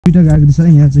दुईटा गाग्री छ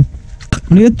यहाँ चाहिँ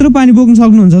अनि यत्रो पानी बोक्न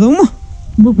सक्नुहुन्छ त म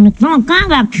बोक्नु कहाँ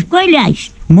गएको छु कहिले आइस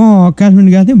म काठमाडौँ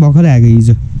गएको थिएँ भर्खरै आएको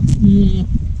हिजो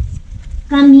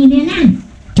काम मिलेन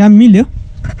काम मिल्यो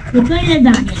कहिले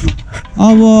जाने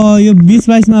अब यो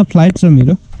 20-22 मा फ्लाइट छ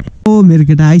मेरो ओ मेरो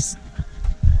केटा आइस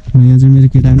यहाँ चाहिँ मेरो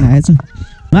केटा पनि आएछ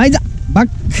आइज बाक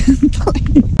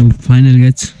फाइनल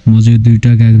गाइज म चाहिँ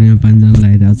दुईटा गाग्रीमा पानी जान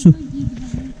लागिरहेको छु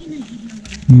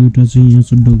एउटा चाहिँ यहाँ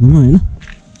छ डोकोमा होइन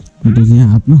एउटा चाहिँ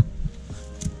यहाँ हातमा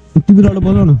टिभीबाट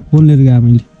बोलाउ न फोन लिएर गएँ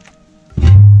मैले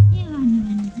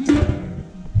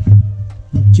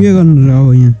के गर्नु र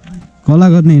अब यहाँ कला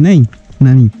गर्ने होइन है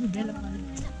नानी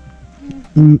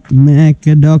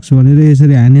म्याके डक्स भनेर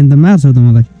यसरी हाने त मार्छ त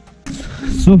मलाई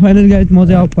सो फाइनल गाइज म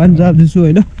चाहिँ अब पानी जाँदैछु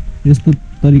होइन यस्तो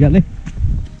तरिकाले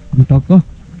टक्क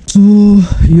सो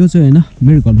यो चाहिँ होइन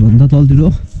मेरो घरभन्दा तलतिर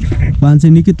पानी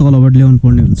चाहिँ निकै तलबाट ल्याउनु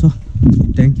पर्ने हुन्छ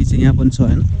ट्याङ्की चाहिँ यहाँ पनि छ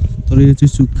होइन तर यो चाहिँ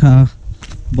सुक्खा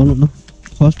बनाउन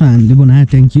फर्स्ट हामीले बनायो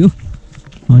ट्याङ्की हो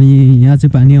अनि यहाँ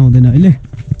चाहिँ पानी आउँदैन अहिले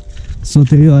सो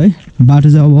त्यही हो है बाटो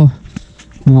चाहिँ अब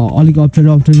अलिक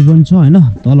अप्ठ्यारो पनि छ होइन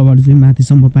तलबाट चाहिँ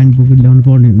माथिसम्म पानी बोकेर ल्याउनु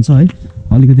पर्ने हुन्छ है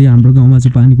अलिकति हाम्रो गाउँमा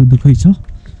चाहिँ पानीको दुःखै छ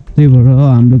त्यही भएर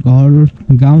हाम्रो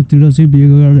घर गाउँतिर चाहिँ बिहे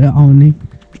गरेर आउने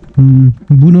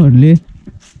बुढोहरूले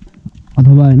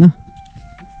अथवा होइन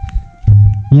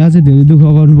यहाँ चाहिँ धेरै दुःख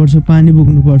गर्नुपर्छ पानी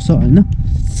बोक्नुपर्छ होइन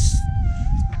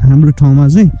हाम्रो ठाउँमा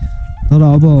चाहिँ तर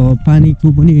अब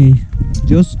पानीको पनि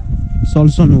त्यो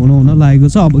सल्युसन हुन लागेको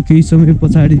छ अब केही समय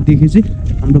पछाडिदेखि चाहिँ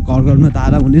हाम्रो घरमा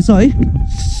धारा हुनेछ है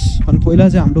अनि पहिला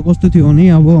चाहिँ हाम्रो कस्तो थियो भने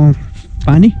अब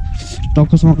पानी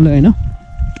टक्कसँगले होइन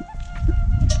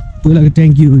पहिलाको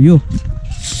ट्याङ्की हो यो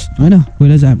होइन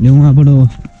पहिला चाहिँ हामीले उहाँबाट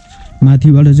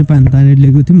माथिबाट चाहिँ पानी तानेर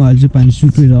ल्याएको थियौँ अहिले चाहिँ पानी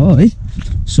सुकेर हो है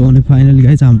सो अनि फाइनली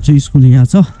गाइज हाम्रो चाहिँ स्कुल यहाँ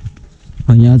छ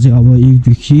यहाँ चाहिँ अब 1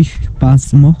 देखि 5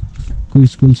 सम्मको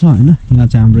स्कुल छ होइन यहाँ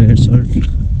चाहिँ हाम्रो हेड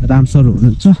सर राम सर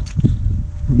हुनुहुन्छ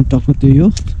अनि टक्क त्यही हो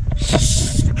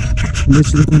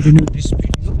कन्टिन्यू दिस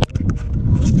भिडियो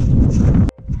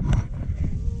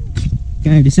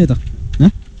कहाँ हिँडिस है त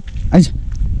आइज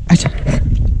आइज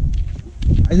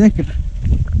आइज केटा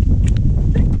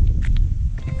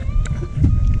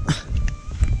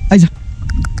आइज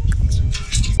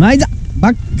आइज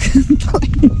बाक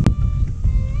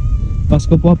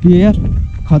कसको पपी यार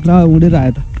खतरा उडेर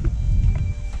आयो त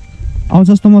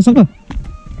आउँछस् त मसँग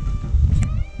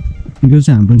यो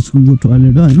चाहिँ हाम्रो स्कुलको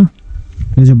टोयलेट हो होइन यो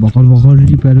चाहिँ भर्खर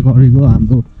रिपेयर गरेको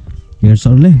हाम्रो हेड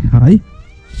सरले है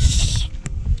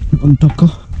अनि टक्क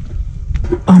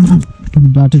हाम्रो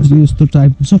बाटो चाहिँ यस्तो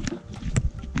टाइपको छ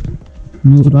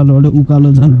ओह्रालोबाट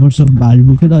उकालो जानुपर्छ भारी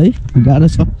बोकेर है गाह्रो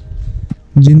छ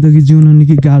जिन्दगी जिउन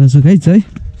निकै गाह्रो छ गाइज है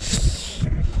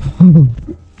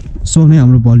सो नै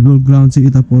हाम्रो भलिबल ग्राउन्ड चाहिँ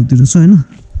यता पलतिर छ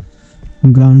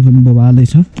होइन ग्राउन्ड पनि बबालै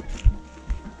छ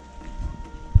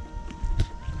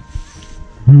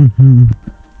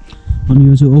अनि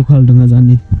यो चाहिँ ओखलढुङ्गा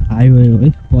जाने हाइवे हो है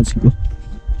पछिको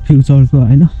फ्युचरको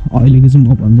होइन अहिलेको चाहिँ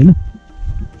म भन्दिनँ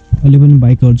अहिले पनि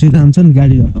बाइकहरू चाहिँ जान्छन्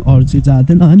गाडीहरू चाहिँ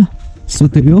जाँदैन होइन सो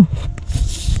त्यही हो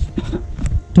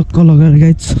टक्क लगाएर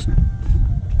गाइज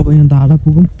अब यहाँ धारा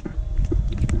पुगौँ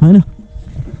होइन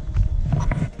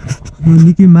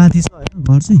निकै माथि छ होइन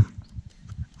घर चाहिँ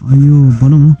यो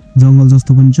भनौँ न जङ्गल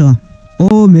जस्तो पनि छ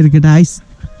ओ मेरो केटा आइस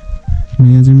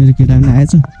यहाँ चाहिँ मेरो केटा पनि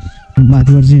आएछ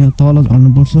माथिबाट चाहिँ यहाँ तल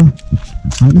झर्नुपर्छ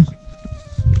होइन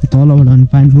तलबाट अनि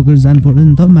पानी बोकेर जानु पर्यो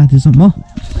नि त माथिसम्म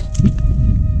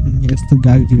यस्तो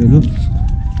गाडीहरू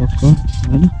टक्क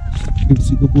होइन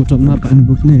पेप्सीको बोतलमा पानी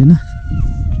बोक्ने होइन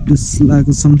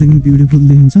त्यसलाई समथिङ ब्युटिफुल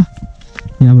देखिन्छ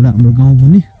यहाँबाट हाम्रो गाउँ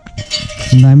पनि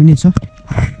दामी नै छ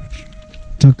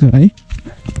टक्क है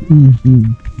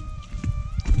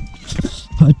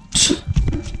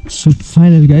सो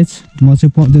फाइनल गाइज म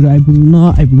चाहिँ पढ्दै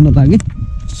आइपुग्न लागेँ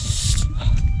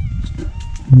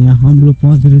यहाँ हाम्रो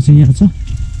पहुँचेर चाहिँ यहाँ छ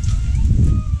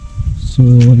सो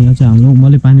यहाँ चाहिँ हाम्रो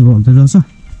उमाले पानी भर्दै रहेछ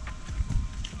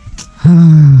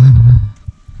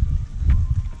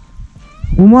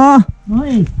उमा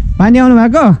पानी आउनु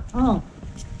भएको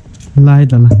ल है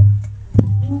त ल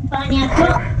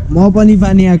म पनि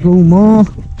पानी आएको म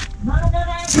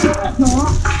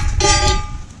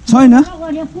छैन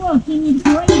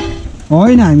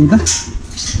होइन हामी त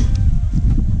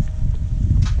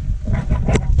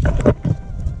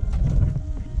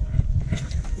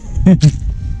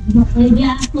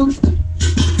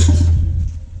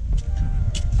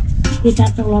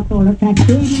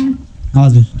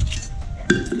हजुर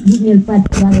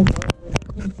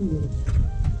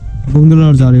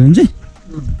बोक्नुलाई झऱ्यो भने चाहिँ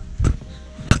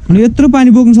अनि यत्रो पानी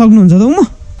बोक्न सक्नुहुन्छ त म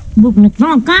बोक्नु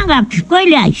कहाँ गएको छु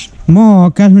कहिले आइस म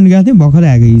काठमाडौँ गएको थिएँ भर्खरै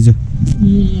आएको हिजो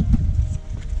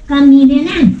काम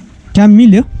मिलेन काम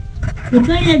मिल्यो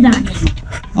कहिले जाने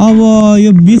अब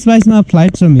यो 20-22 मा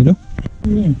फ्लाइट छ मेरो।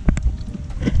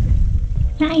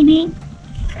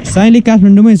 साइली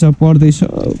काठमाडौँमै छ, पढ्दैछ,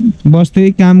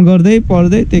 बस्दै काम गर्दै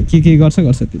पढ्दै त्यो के गर्छ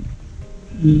त्यो।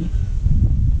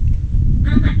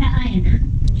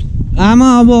 आमा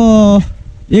अब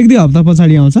 1-2 हप्ता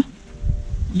पछाडि आउँछ।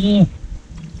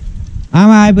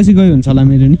 आमा आएपछि गयो हुन्छ होला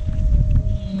मेरो नि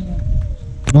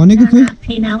भनेको खोइ।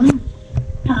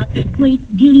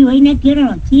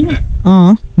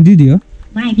 दिदी हो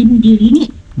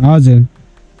हजुर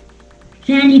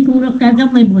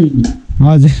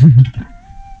हजुर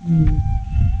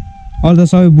अरू त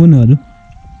सबै बुनहरू।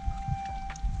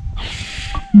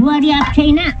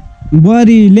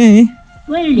 बुहारी ल्याएँ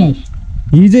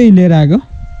हिजै लिएर आएको।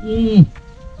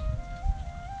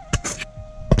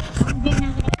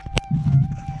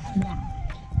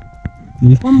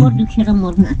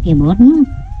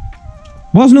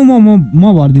 बस्नु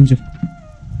म भरिदिन्छु।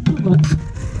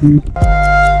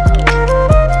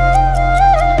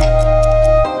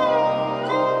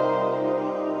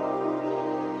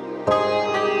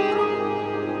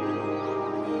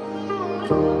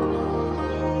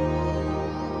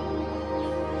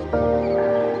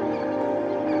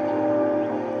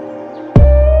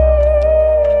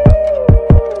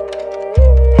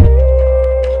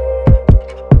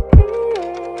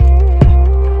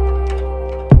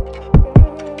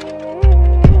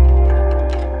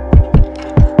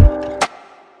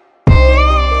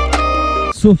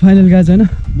 सो फाइनल गाइज होइन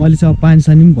मैले चाहिँ अब पानी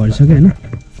सानी पनि भरिसकेँ होइन,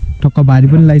 ठक्क भारी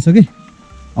पनि लगाइसकेँ।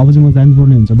 अब चाहिँ म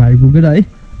जानुपर्ने हुन्छ भारी पुगेर है।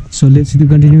 So let's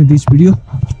continue this video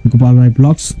Gopal Rai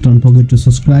blogs. Don't forget to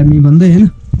subscribe me भन्दै होइन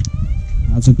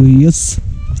आजको यस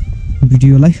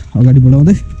भिडियोलाई अगाडि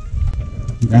बढाउँदै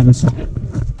गाह्रो छ।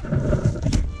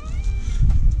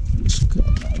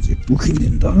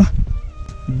 पुखिदिनु त होला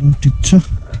ठिक छ।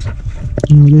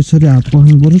 यसरी हात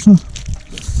पस्नु पर्छ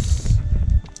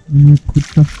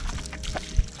खुट्टा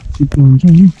चिप्लो हुन्छ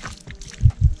नि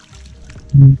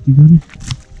यति गर्ने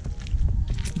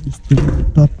यस्तो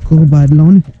टक्क बाहिर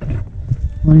लाउने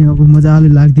अनि अब मजाले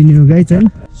लाग्दिने हो गाइज होइन।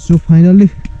 सो फाइनल्ली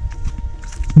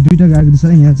 2टा गएको छ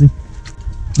यहाँ चाहिँ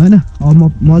होइन। अब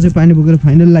म चाहिँ पानी बोकेर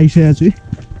फाइनल लागिसकेको छु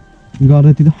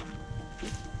घरतिर।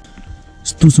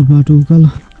 यस्तो छ बाटो उकालो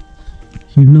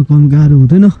हिँड्न कम गाह्रो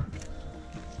हुँदैन।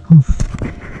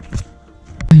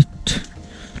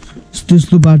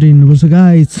 यस्तो बाटो हिँड्नुपर्छ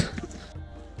गाइज।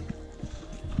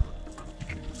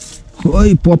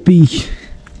 ओइ पप्पी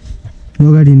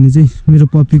अगाडि हिँड्ने चाहिँ मेरो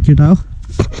पप्पी केटा हो।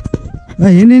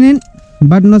 हिँड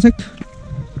बाटो नसेक।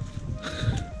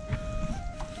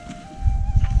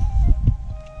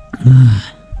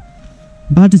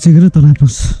 बाटो छेकेर त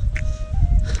राख्नुहोस्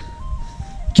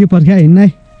के पर्ख्या हिँड्न है।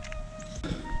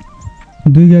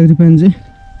 2 गाग्री पानी चाहिँ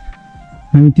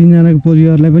हामी 3जनाको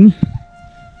परिवारलाई पनि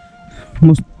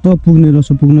मस्त पुग्ने रहेछ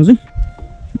पुग्न चाहिँ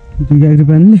 2 गाग्री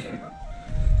पानीले।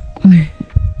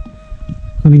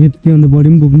 कहिले त्योभन्दा बढी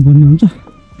पनि बोक्नु पर्ने हुन्छ।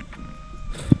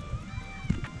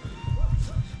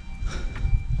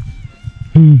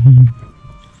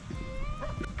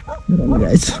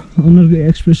 अनुहारको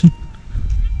एक्सप्रेसन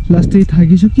लास्टै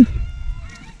थाकिसक्यो।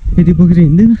 यति बोकेर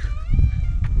हिँड्दैन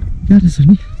गाह्रो छ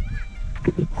नि।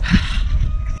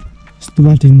 यस्तो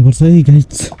बाटो हिँड्नुपर्छ है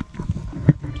गाइज।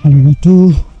 ठाडो बाटो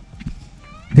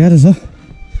गाह्रो छ।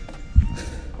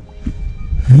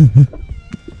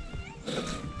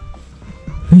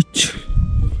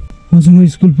 अझ म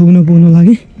स्कुल पुग्न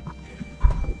लागेँ।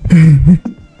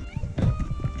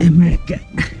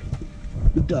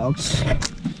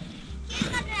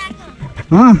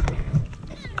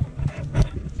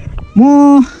 म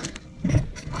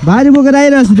भारी बोकेर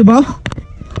आइरहेको छु त भाउ।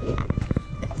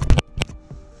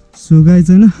 सो गाइज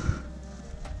होइन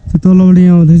त्यो तलबाट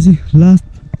यहाँ आउँदै चाहिँ लास्ट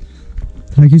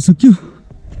थाकिसक्यो।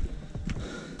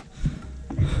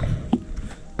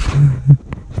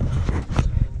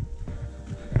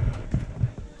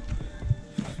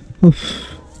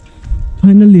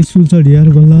 फाइनल्ली स्कुल चढ्यो यार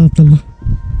बल्ल तल्ल।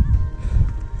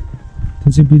 त्यो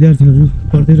चाहिँ विद्यार्थीहरू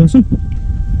पढ्दै रहेछन्।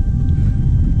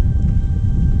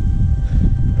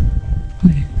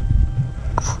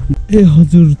 ए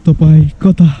हजुर तपाईँ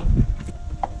कता?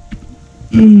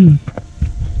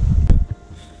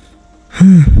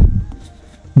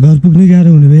 घर पुग्ने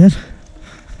गाह्रो हुने भयो यार।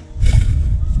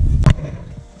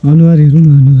 अनुहार हेरौँ न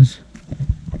अनुहार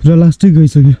पुरा लास्टै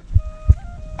गइसक्यो।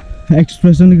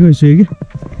 एक्सप्रेसनै गइसक्यो कि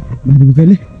भारी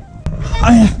बोकेले।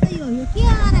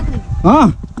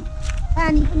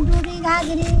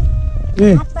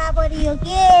 ए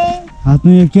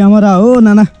हातमा यो क्यामेरा हो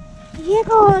नाना।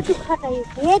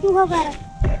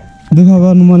 दुःख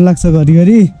गर्नु मन लाग्छ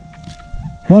घरिघरि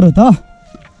पर त।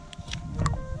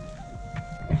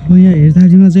 यहाँ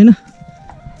हेर्दाखेरिमा चाहिँ होइन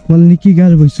मलाई निकै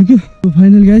गाह्रो भइसक्यो।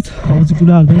 फाइनल गाइज अब चाहिँ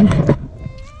पुरा हाल्दैन।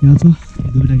 यहाँ छ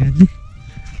दुईवटा गाडी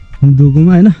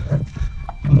डोकोमा होइन।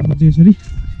 अब चाहिँ यसरी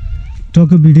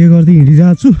टक्क भिडियो गर्दै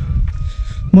हिँडिरहेको छु।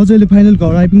 म चाहिँ अहिले फाइनल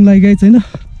घर आइपुग्नु लागि गाइज होइन।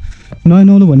 नयाँ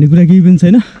नआउनु भन्ने कुरा केही पनि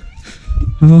छैन।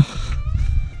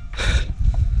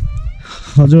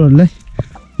 हजुरहरूलाई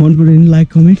मन पऱ्यो भने लाइक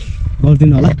कमेन्ट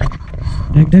गरिदिनु होला।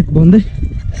 ट्याक ट्याक भन्दै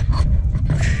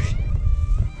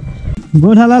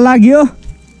गोठाला लाग्यो।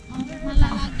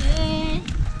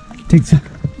 ठिक छ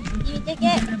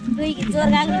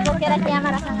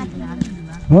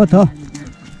हो त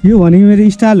यो भनेको मेरो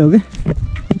स्टाइल हो क्या।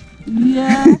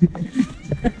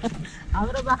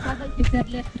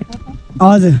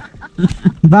 हजुर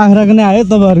बाख्राको नै आयो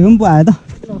तपाईँहरूको पनि पो आयो त।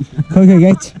 खोइ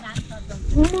गाइज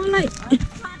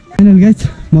फाइनल गाइज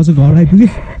म चाहिँ घर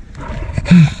आइपुगेँ।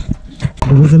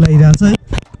 ढोको चाहिँ लागिरहेको छ है।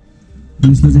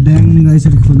 यसलाई चाहिँ ड्याङ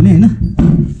यसरी खोल्ने होइन।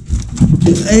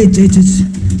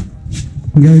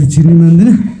 गाडी छिर्नै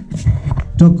मान्दैन।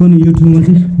 टक्क नि यो ठाउँमा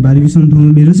चाहिँ भारी बिसाउने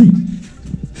ठाउँमा मेरो चाहिँ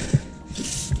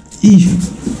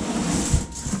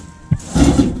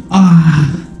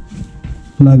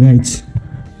ल गाइज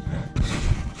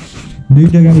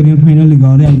दुईवटा गाडी फाइनली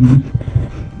घरै आइपुग्यो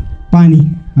पानी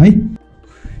है।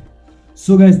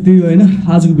 सो गाइज त्यही होइन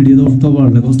आजको भिडियो त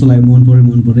तपाईँहरूलाई कस्तो लाग्यो मन पऱ्यो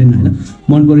मन परेन होइन।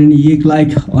 मन पऱ्यो भने एक लाइक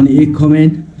अनि एक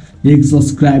कमेन्ट एक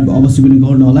सब्सक्राइब अवश्य पनि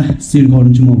गर्नु होला। सेयर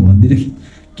गर्नु चाहिँ म भन्दिनँ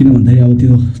किन भन्दाखेरि अब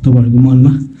त्यो तपाईँहरूको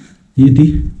मनमा यदि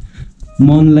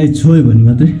मनलाई छोयो भने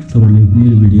मात्रै तपाईँहरूले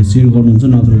मेरो भिडियो सेयर गर्नुहुन्छ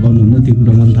नत्र गर्नुहुन्न त्यो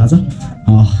कुरा मलाई थाहा छ।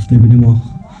 त्यही पनि म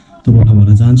तपाईँहरूलाई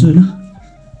भन्न चाहन्छु होइन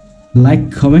लाइक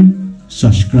कमेन्ट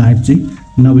सब्सक्राइब चाहिँ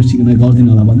नबिर्सिकन गरिदिनु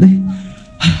होला भन्दै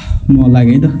म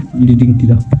लागेँ है त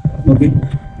एडिटिङतिर। ओके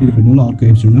फेरि भेट्नु होला अर्को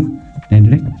एपिसोडमा।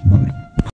 बाई।